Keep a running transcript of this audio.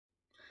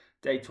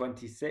Day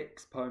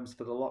 26, Poems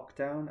for the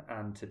Lockdown,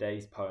 and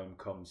today's poem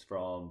comes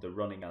from the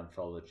running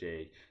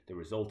anthology, The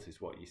Result is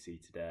What You See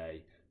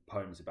Today,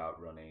 Poems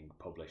About Running,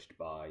 published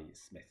by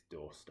Smith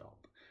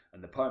Doorstop.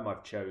 And the poem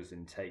I've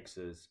chosen takes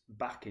us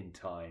back in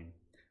time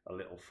a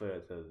little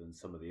further than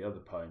some of the other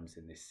poems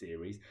in this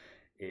series.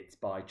 It's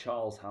by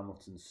Charles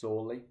Hamilton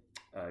Sorley,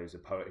 who's a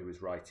poet who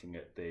was writing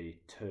at the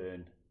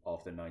turn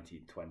of the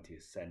 19th,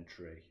 20th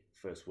century,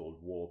 First World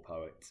War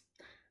poet.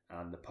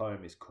 And the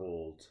poem is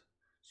called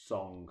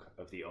Song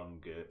of the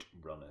Ungirt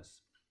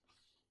Runners.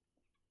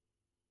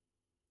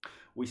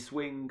 We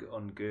swing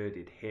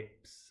ungirded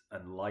hips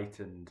and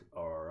lightened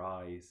are our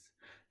eyes.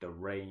 The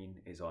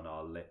rain is on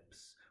our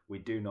lips. We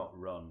do not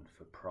run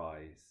for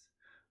prize.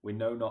 We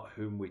know not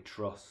whom we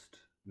trust,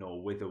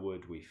 nor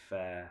whitherward we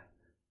fare,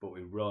 but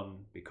we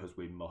run because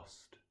we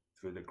must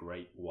through the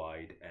great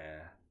wide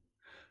air.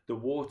 The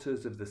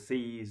waters of the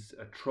seas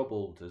are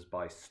troubled as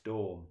by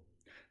storm.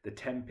 The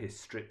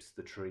tempest strips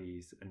the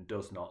trees and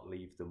does not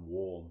leave them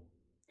warm.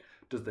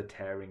 Does the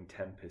tearing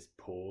tempest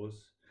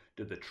pause?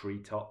 Do the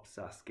treetops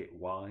ask it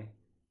why?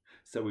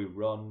 So we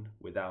run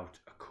without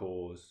a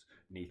cause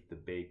neath the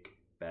big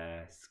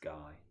bare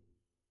sky.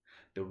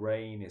 The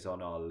rain is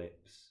on our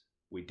lips.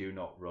 We do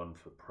not run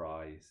for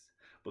prize,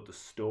 but the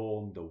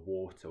storm the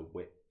water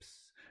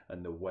whips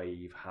and the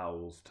wave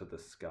howls to the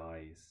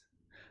skies.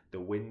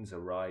 The winds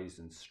arise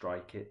and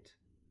strike it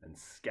and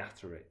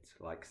scatter it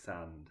like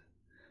sand,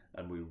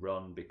 and we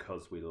run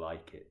because we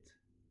like it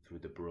through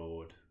the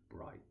broad,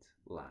 bright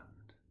land.